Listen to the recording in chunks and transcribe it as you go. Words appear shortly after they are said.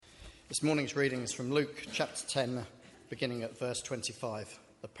This morning's reading is from Luke chapter 10, beginning at verse 25,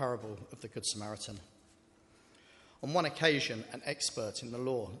 the parable of the Good Samaritan. On one occasion, an expert in the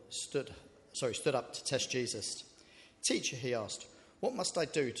law stood up to test Jesus. "Teacher," he asked, "what must I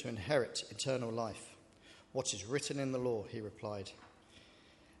do to inherit eternal life?" "What is written in the law?" he replied.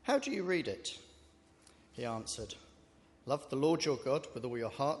 "How do you read it?" He answered, "Love the Lord your God with all your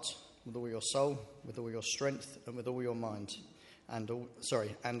heart, with all your soul, with all your strength, and with all your mind,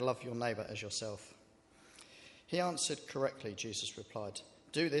 and love your neighbour as yourself." He answered, "Correctly," Jesus replied.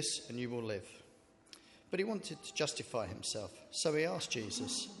 "Do this and you will live." But he wanted to justify himself, so he asked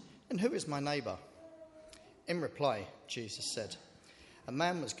Jesus, "And who is my neighbour?" In reply, Jesus said, "A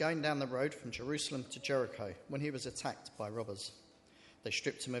man was going down the road from Jerusalem to Jericho when he was attacked by robbers. They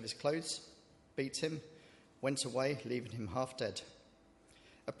stripped him of his clothes, beat him, went away, leaving him half dead.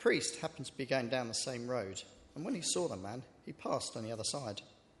 A priest happened to be going down the same road, and when he saw the man, he passed on the other side.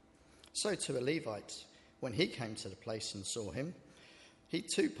 So too a Levite, when he came to the place and saw him, he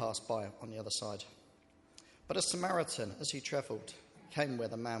too passed by on the other side. But a Samaritan, as he travelled, came where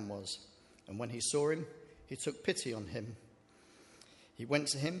the man was, and when he saw him, he took pity on him. He went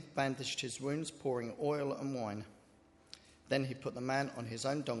to him, bandaged his wounds, pouring oil and wine. Then he put the man on his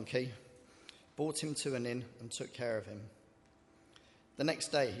own donkey, brought him to an inn, and took care of him. The next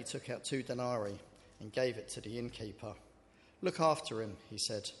day he took out 2 denarii and gave it to the innkeeper. 'Look after him,' he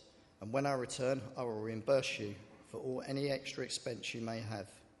said, 'and when I return, I will reimburse you for any extra expense you may have.'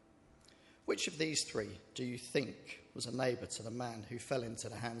 Which of these 3 do you think was a neighbour to the man who fell into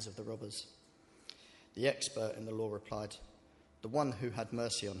the hands of the robbers?" The expert in the law replied, "The one who had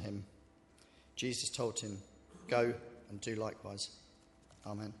mercy on him." Jesus told him, "Go and do likewise."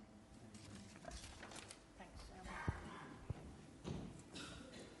 Amen.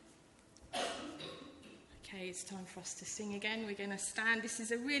 Okay, it's time for us to sing again. We're going to stand. This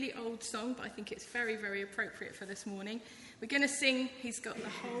is a really old song, but I think it's very, very appropriate for this morning. We're going to sing "He's Got the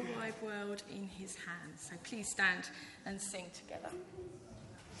Whole Wide World in His Hands." So please stand and sing together.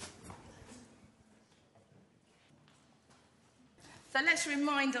 So let's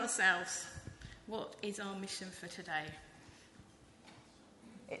remind ourselves, what is our mission for today?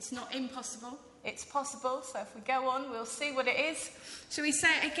 It's not impossible. It's possible. So if we go on, we'll see what it is. Shall we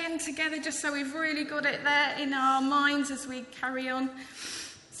say it again together, just so we've really got it there in our minds as we carry on?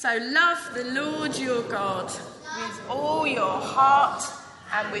 So love the Lord your God with all your heart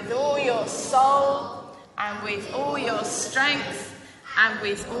and with all your soul and with all your strength and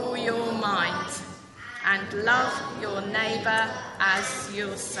with all your mind. And love your neighbour as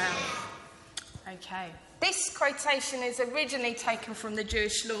yourself. Okay. This quotation is originally taken from the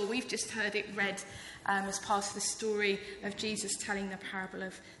Jewish law. We've just heard it read as part of the story of Jesus telling the parable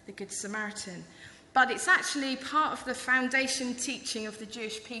of the Good Samaritan. But it's actually part of the foundation teaching of the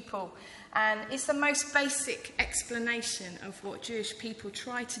Jewish people, and it's the most basic explanation of what Jewish people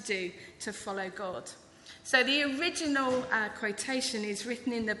try to do to follow God. So the original quotation is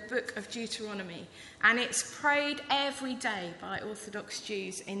written in the book of Deuteronomy, and it's prayed every day by Orthodox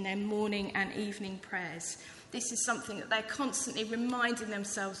Jews in their morning and evening prayers. This is something that they're constantly reminding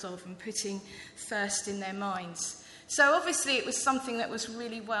themselves of and putting first in their minds. So obviously it was something that was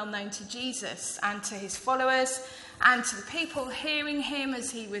really well known to Jesus and to his followers and to the people hearing him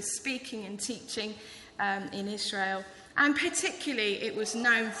as he was speaking and teaching in Israel. And particularly, it was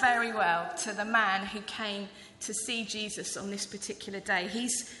known very well to the man who came to see Jesus on this particular day.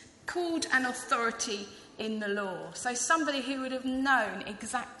 He's called an authority in the law, so somebody who would have known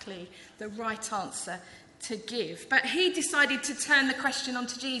exactly the right answer to give. But he decided to turn the question on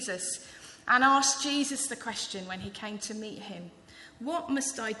to Jesus and asked Jesus the question when he came to meet him. What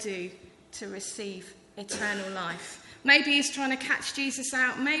must I do to receive eternal life? Maybe he's trying to catch Jesus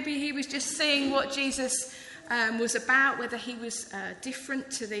out. Maybe he was just seeing what Jesus was about, whether he was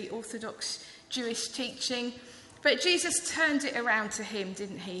different to the Orthodox Jewish teaching. But Jesus turned it around to him,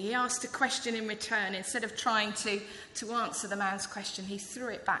 didn't he? He asked a question in return. Instead of trying to answer the man's question, he threw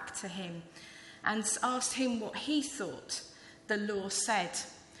it back to him and asked him what he thought the law said.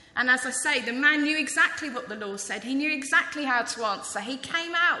 And as I say, the man knew exactly what the law said. He knew exactly how to answer. He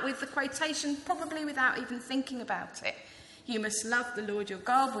came out with the quotation probably without even thinking about it. You must love the Lord your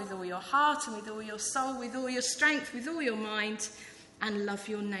God with all your heart and with all your soul, with all your strength, with all your mind, and love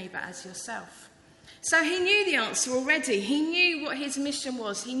your neighbour as yourself. So he knew the answer already. He knew what his mission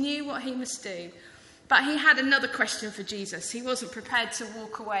was. He knew what he must do. But he had another question for Jesus. He wasn't prepared to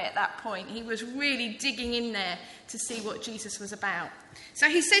walk away at that point. He was really digging in there to see what Jesus was about. So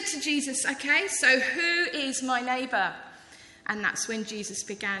he said to Jesus, "Okay, so who is my neighbour?" And that's when Jesus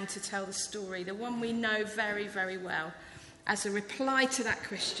began to tell the story, the one we know very, very well, as a reply to that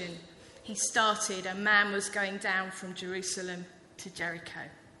question. he started, a man was going down from Jerusalem to Jericho.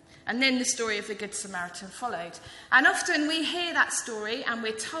 And then the story of the Good Samaritan followed. And often we hear that story and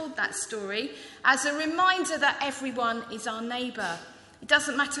we're told that story as a reminder that everyone is our neighbour. It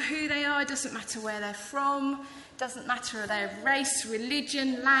doesn't matter who they are, it doesn't matter where they're from, it doesn't matter their race,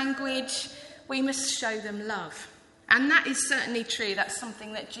 religion, language. We must show them love. And that is certainly true. That's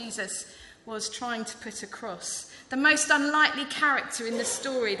something that Jesus was trying to put across. The most unlikely character in the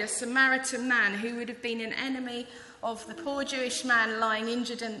story, the Samaritan man who would have been an enemy of the poor Jewish man lying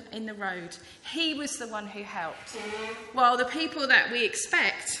injured in the road, he was the one who helped. While the people that we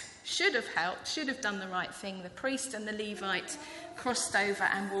expect should have helped, should have done the right thing, the priest and the Levite crossed over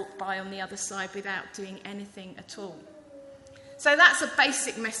and walked by on the other side without doing anything at all. So that's a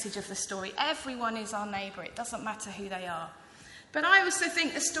basic message of the story. Everyone is our neighbour. It doesn't matter who they are. But I also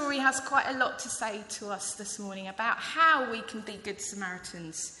think the story has quite a lot to say to us this morning about how we can be good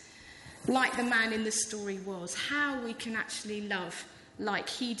Samaritans, like the man in the story was, how we can actually love like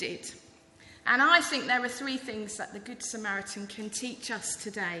he did. And I think there are 3 things that the Good Samaritan can teach us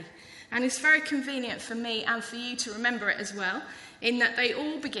today. And it's very convenient for me and for you to remember it as well, in that they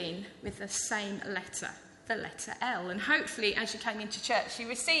all begin with the same letter, the letter L. And hopefully, as you came into church, you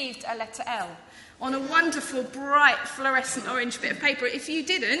received a letter L on a wonderful, bright, fluorescent orange bit of paper. If you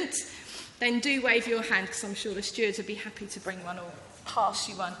didn't, then do wave your hand, because I'm sure the stewards would be happy to bring one or pass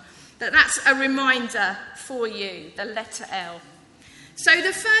you one. But that's a reminder for you, the letter L. So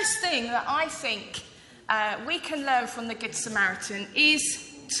the first thing that I think we can learn from the Good Samaritan is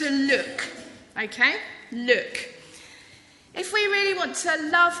to look, okay? Look. If we really want to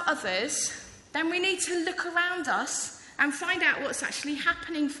love others, then we need to look around us and find out what's actually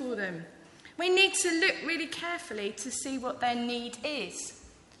happening for them. We need to look really carefully to see what their need is.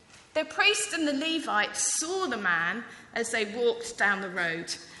 The priest and the Levite saw the man as they walked down the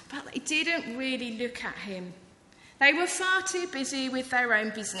road, but they didn't really look at him. They were far too busy with their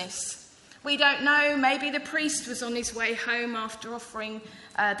own business. We don't know, maybe the priest was on his way home after offering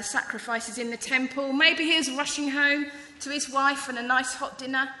the sacrifices in the temple. Maybe he was rushing home to his wife and a nice hot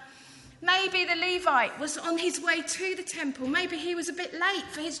dinner. Maybe the Levite was on his way to the temple. Maybe he was a bit late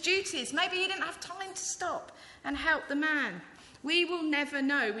for his duties. Maybe he didn't have time to stop and help the man. We will never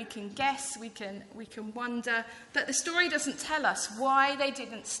know. We can guess, we can wonder, but the story doesn't tell us why they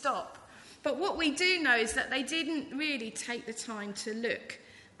didn't stop. But what we do know is that they didn't really take the time to look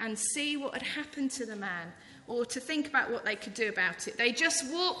and see what had happened to the man, or to think about what they could do about it. They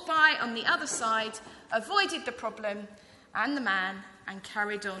just walked by on the other side, avoided the problem and the man, and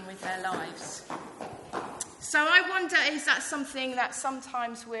carried on with their lives. So I wonder, is that something that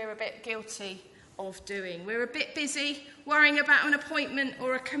sometimes we're a bit guilty of doing? We're a bit busy worrying about an appointment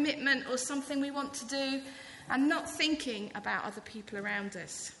or a commitment or something we want to do, and not thinking about other people around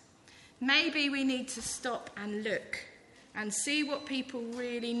us. Maybe we need to stop and look and see what people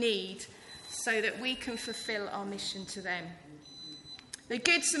really need so that we can fulfill our mission to them. The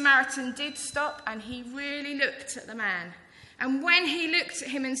Good Samaritan did stop, and he really looked at the man. And when he looked at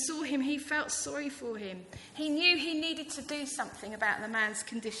him and saw him, he felt sorry for him. He knew he needed to do something about the man's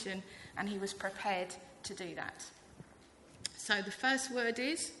condition, and he was prepared to do that. So the first word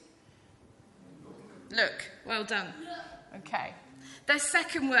is look. Well done. Okay. The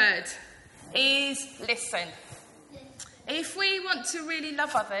second word is listen. If we want to really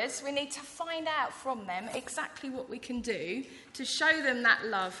love others, we need to find out from them exactly what we can do to show them that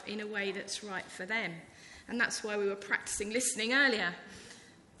love in a way that's right for them. And that's why we were practicing listening earlier.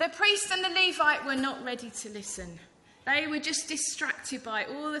 The priest and the Levite were not ready to listen. They were just distracted by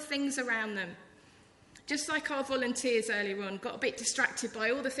all the things around them. Just like our volunteers earlier on got a bit distracted by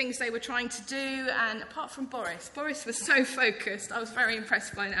all the things they were trying to do, and apart from Boris was so focused. I was very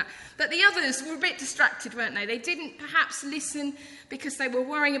impressed by that. But the others were a bit distracted, weren't they? They didn't perhaps listen because they were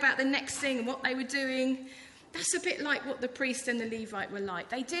worrying about the next thing and what they were doing. That's a bit like what the priest and the Levite were like.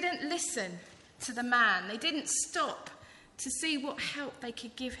 They didn't listen to the man. They didn't stop to see what help they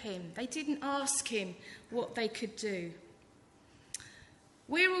could give him. They didn't ask him what they could do.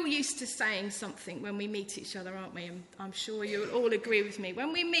 We're all used to saying something when we meet each other, aren't we? And I'm sure you'll all agree with me.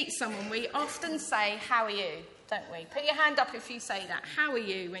 When we meet someone, we often say, "How are you?" Don't we? Put your hand up if you say that. How are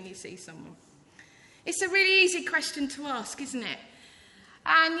you when you see someone? It's a really easy question to ask, isn't it?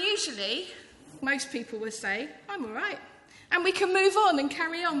 And usually, most people will say, "I'm all right." And we can move on and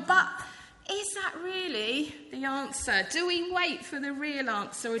carry on. But is that really the answer? Do we wait for the real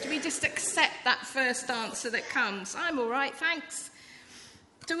answer, or do we just accept that first answer that comes? "I'm all right, thanks."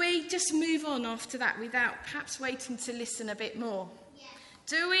 Do we just move on after that without perhaps waiting to listen a bit more? Yeah.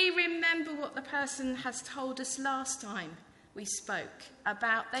 Do we remember what the person has told us last time we spoke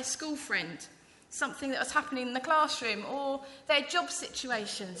about their school friend, something that was happening in the classroom, or their job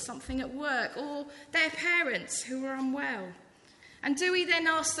situation, something at work, or their parents who were unwell? And do we then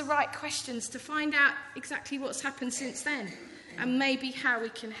ask the right questions to find out exactly what's happened since then, and maybe how we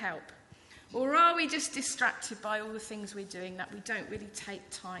can help? Or are we just distracted by all the things we're doing that we don't really take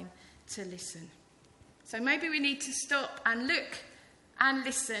time to listen? So maybe we need to stop and look and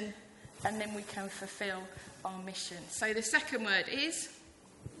listen, and then we can fulfill our mission. So the second word is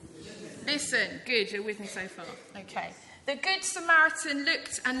listen. Good, you're with me so far. Okay. The Good Samaritan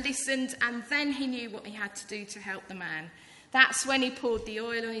looked and listened, and then he knew what he had to do to help the man. That's when he poured the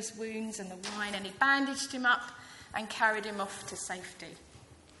oil on his wounds and the wine, and he bandaged him up and carried him off to safety.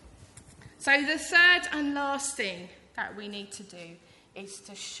 So the third and last thing that we need to do is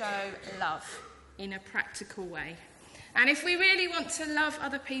to show love in a practical way. And if we really want to love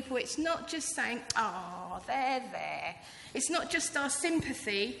other people, it's not just saying, "Oh, they're there." It's not just our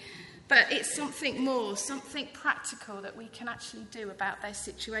sympathy, but it's something more, something practical that we can actually do about their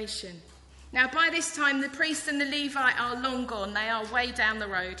situation. Now, by this time, the priest and the Levite are long gone. They are way down the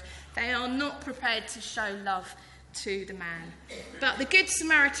road. They are not prepared to show love to the man. But the Good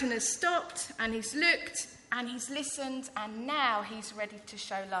Samaritan has stopped, and he's looked, and he's listened, and now he's ready to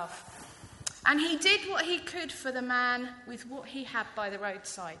show love. And he did what he could for the man with what he had by the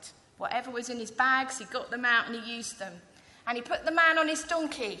roadside. Whatever was in his bags, he got them out and he used them. And he put the man on his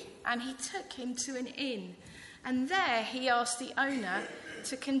donkey, and he took him to an inn. And there he asked the owner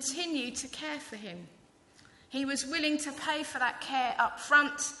to continue to care for him. He was willing to pay for that care up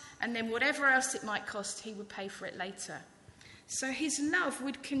front, and then whatever else it might cost, he would pay for it later. So his love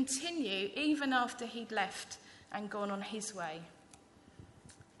would continue even after he'd left and gone on his way.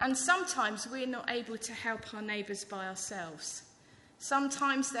 And sometimes we're not able to help our neighbours by ourselves.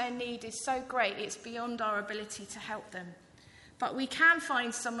 Sometimes their need is so great it's beyond our ability to help them. But we can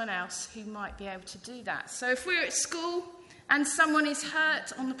find someone else who might be able to do that. So if we're at school and someone is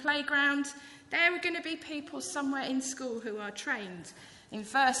hurt on the playground, there are going to be people somewhere in school who are trained in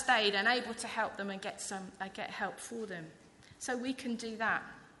first aid and able to help them and get help for them. So we can do that.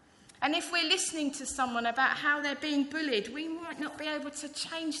 And if we're listening to someone about how they're being bullied, we might not be able to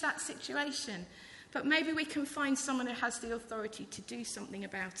change that situation. But maybe we can find someone who has the authority to do something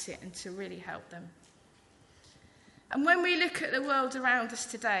about it and to really help them. And when we look at the world around us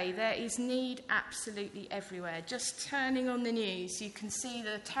today, there is need absolutely everywhere. Just turning on the news, you can see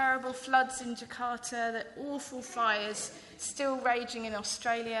the terrible floods in Jakarta, the awful fires still raging in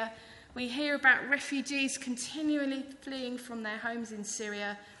Australia. We hear about refugees continually fleeing from their homes in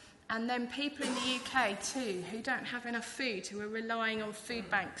Syria. And then people in the UK too, who don't have enough food, who are relying on food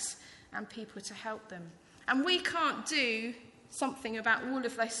banks and people to help them. And we can't do something about all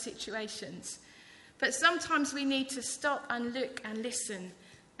of those situations. But sometimes we need to stop and look and listen,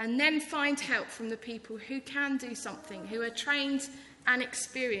 and then find help from the people who can do something, who are trained and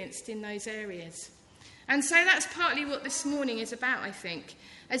experienced in those areas. And so that's partly what this morning is about, I think.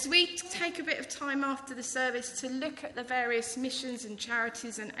 As we take a bit of time after the service to look at the various missions and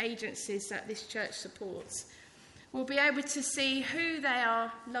charities and agencies that this church supports, we'll be able to see who they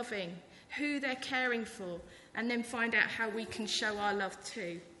are loving, who they're caring for, and then find out how we can show our love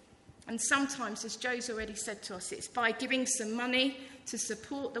too. And sometimes, as Joe's already said to us, it's by giving some money to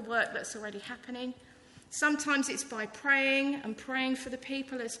support the work that's already happening. Sometimes it's by praying and praying for the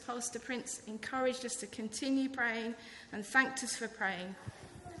people, as Pastor Prince encouraged us to continue praying and thanked us for praying.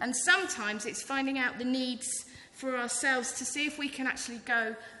 And sometimes it's finding out the needs for ourselves to see if we can actually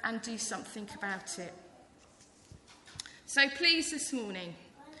go and do something about it. So please, this morning,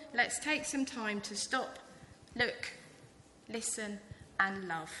 let's take some time to stop, look, listen, and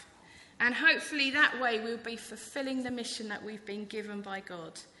love. And hopefully that way we'll be fulfilling the mission that we've been given by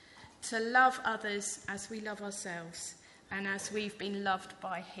God, to love others as we love ourselves and as we've been loved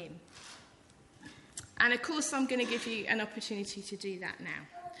by him. And of course, I'm going to give you an opportunity to do that now.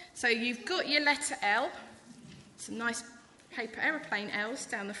 So you've got your letter L, some nice paper aeroplane L's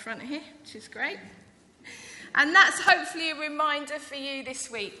down the front here, which is great. And that's hopefully a reminder for you this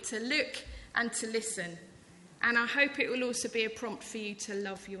week to look and to listen. And I hope it will also be a prompt for you to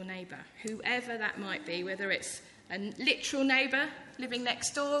love your neighbour, whoever that might be, whether it's a literal neighbour living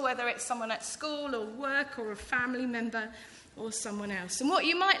next door, whether it's someone at school or work or a family member or someone else. And what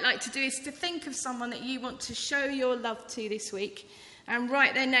you might like to do is to think of someone that you want to show your love to this week and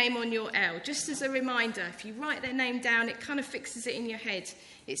write their name on your L. Just as a reminder, if you write their name down, it kind of fixes it in your head.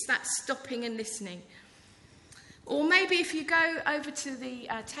 It's that stopping and listening. Or maybe if you go over to the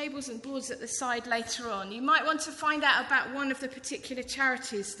tables and boards at the side later on, you might want to find out about one of the particular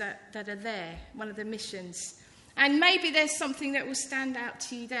charities that are there, one of the missions. And maybe there's something that will stand out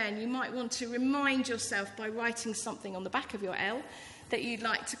to you then. You might want to remind yourself by writing something on the back of your L that you'd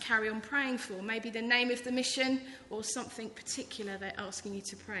like to carry on praying for. Maybe the name of the mission or something particular they're asking you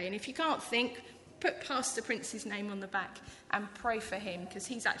to pray. And if you can't think, put Pastor Prince's name on the back and pray for him, because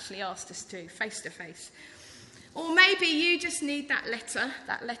he's actually asked us to, face to face. Or maybe you just need that letter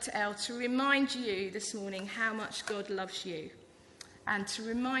L, to remind you this morning how much God loves you, and to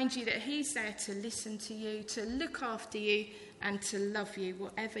remind you that he's there to listen to you, to look after you, and to love you,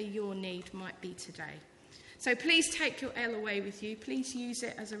 whatever your need might be today. So please take your L away with you. Please use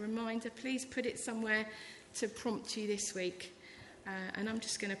it as a reminder. Please put it somewhere to prompt you this week. And I'm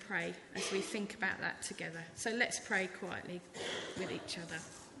just going to pray as we think about that together. So let's pray quietly with each other.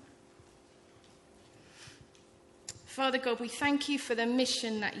 Father God, we thank you for the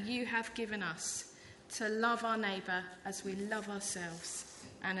mission that you have given us to love our neighbour as we love ourselves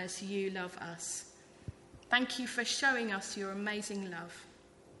and as you love us. Thank you for showing us your amazing love.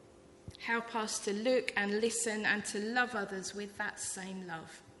 Help us to look and listen and to love others with that same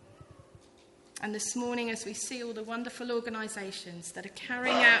love. And this morning, as we see all the wonderful organisations that are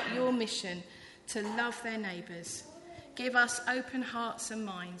carrying out your mission to love their neighbours, give us open hearts and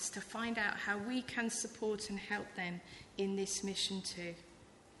minds to find out how we can support and help them in this mission too.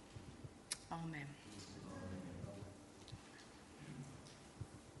 Amen.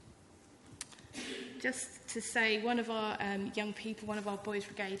 Just to say, one of our young people, one of our boys'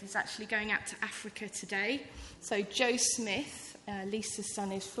 brigade, is actually going out to Africa today. So Joe Smith, Lisa's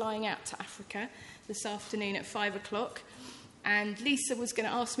son, is flying out to Africa this afternoon at 5 o'clock. And Lisa was going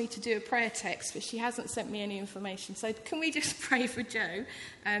to ask me to do a prayer text, but she hasn't sent me any information. So can we just pray for Joe,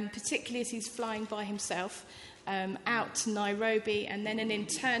 particularly as he's flying by himself out to Nairobi, and then an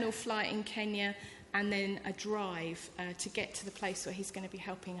internal flight in Kenya, and then a drive to get to the place where he's going to be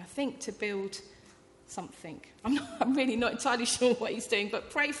helping, I think, to build something. I'm really not entirely sure what he's doing,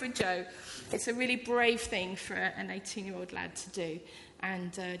 but pray for Joe. It's a really brave thing for an 18-year-old lad to do.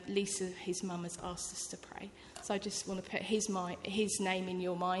 And Lisa, his mum, has asked us to pray. So I just want to put his name in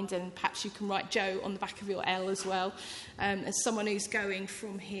your mind, and perhaps you can write Joe on the back of your L as well, as someone who's going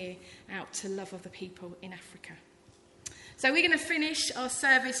from here out to love other people in Africa. So we're going to finish our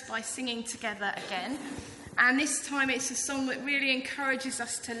service by singing together again. And this time it's a song that really encourages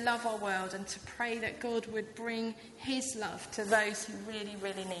us to love our world and to pray that God would bring his love to those who really,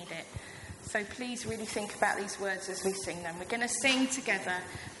 really need it. So please really think about these words as we sing them. We're going to sing together,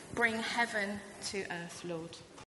 "Bring heaven to earth, Lord."